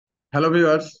Hello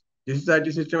viewers, this is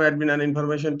IT System Admin and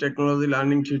Information Technology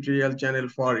Learning tutorial channel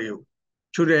for you.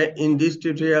 Today in this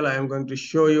tutorial I am going to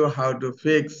show you how to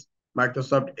fix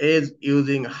Microsoft Edge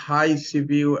using high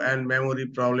CPU and memory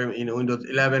problem in Windows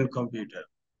 11 computer.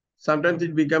 Sometimes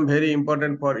it becomes very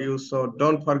important for you, so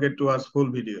don't forget to watch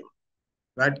full video.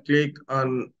 Right click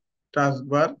on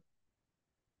taskbar.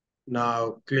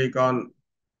 Now click on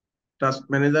Task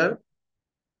Manager.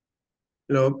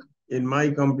 Look, in my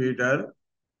computer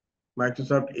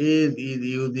Microsoft Edge is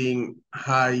using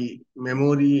high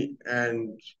memory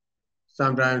and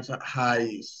sometimes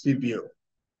high CPU.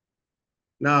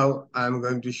 Now I'm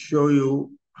going to show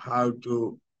you how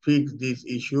to fix this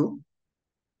issue.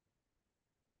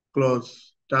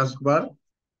 Close taskbar,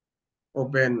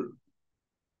 open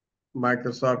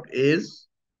Microsoft Edge,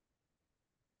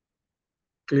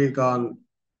 click on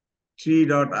three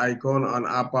dot icon on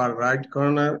upper right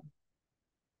corner.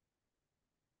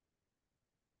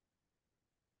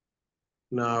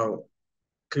 Now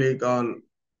click on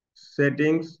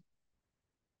settings.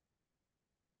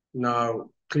 Now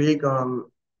click on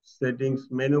settings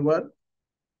menu bar.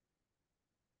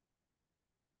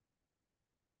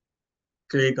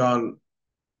 Click on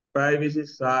privacy,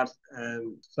 search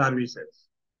and services.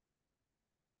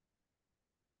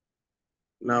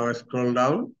 Now scroll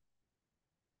down.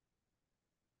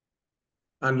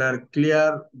 Under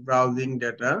clear browsing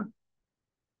data,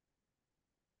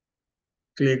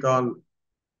 click on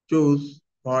choose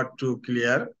what to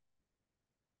clear.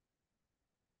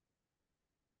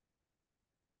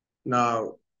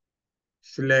 Now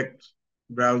select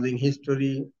browsing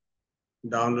history,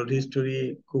 download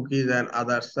history, cookies and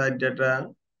other site data,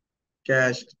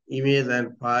 cached images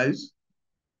and files,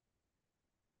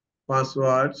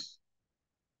 passwords,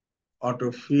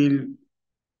 autofill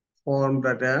form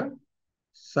data,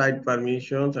 site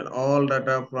permissions, and all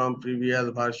data from previous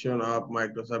version of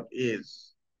Microsoft Edge,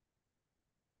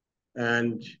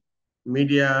 and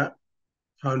media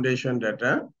foundation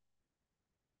data.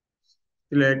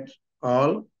 Select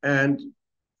all, and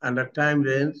under time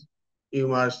range, you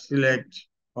must select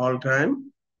all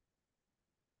time.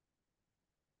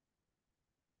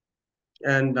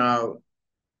 And now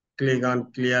click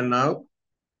on clear now.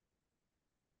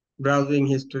 Browsing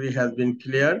history has been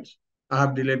cleared. I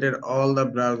have deleted all the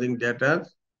browsing data.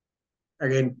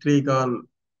 Again, click on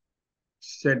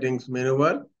settings menu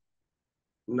bar.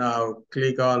 Now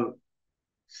click on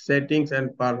settings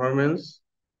and performance.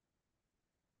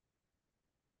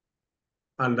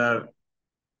 Under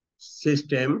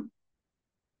system,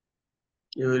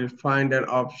 you will find an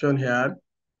option here.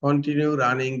 Continue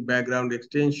running background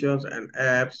extensions and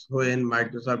apps when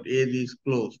Microsoft Edge is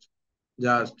closed.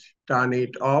 Just turn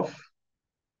it off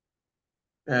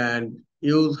and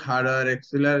use hardware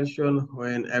acceleration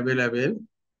when available.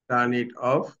 Turn it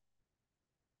off.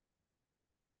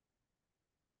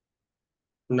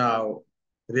 Now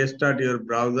restart your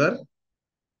browser.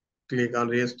 Click on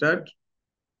restart.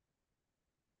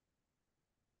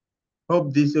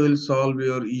 Hope this will solve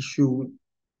your issue,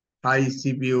 high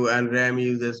CPU and RAM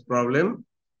usage problem.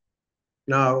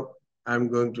 Now I'm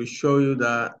going to show you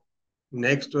the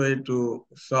next way to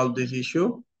solve this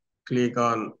issue. Click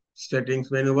on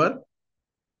settings menu bar.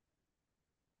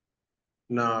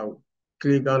 Now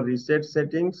click on reset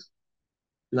settings.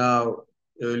 Now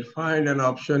you will find an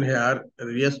option here,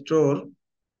 restore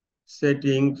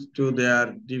settings to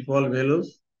their default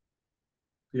values.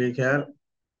 Click here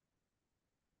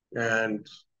and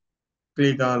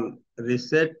click on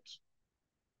reset.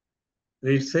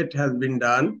 Reset has been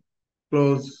done.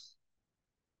 Close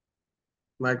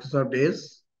Microsoft Edge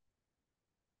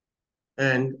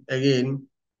and again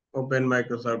open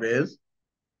Microsoft Edge.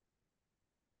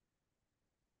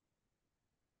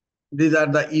 These are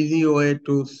the easy way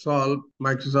to solve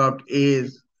Microsoft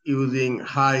Edge using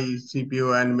high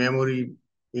CPU and memory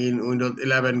in Windows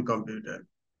 11 computer.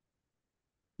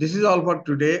 This is all for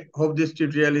today. Hope this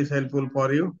tutorial is helpful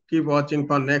for you. Keep watching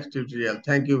for next tutorial.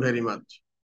 Thank you very much.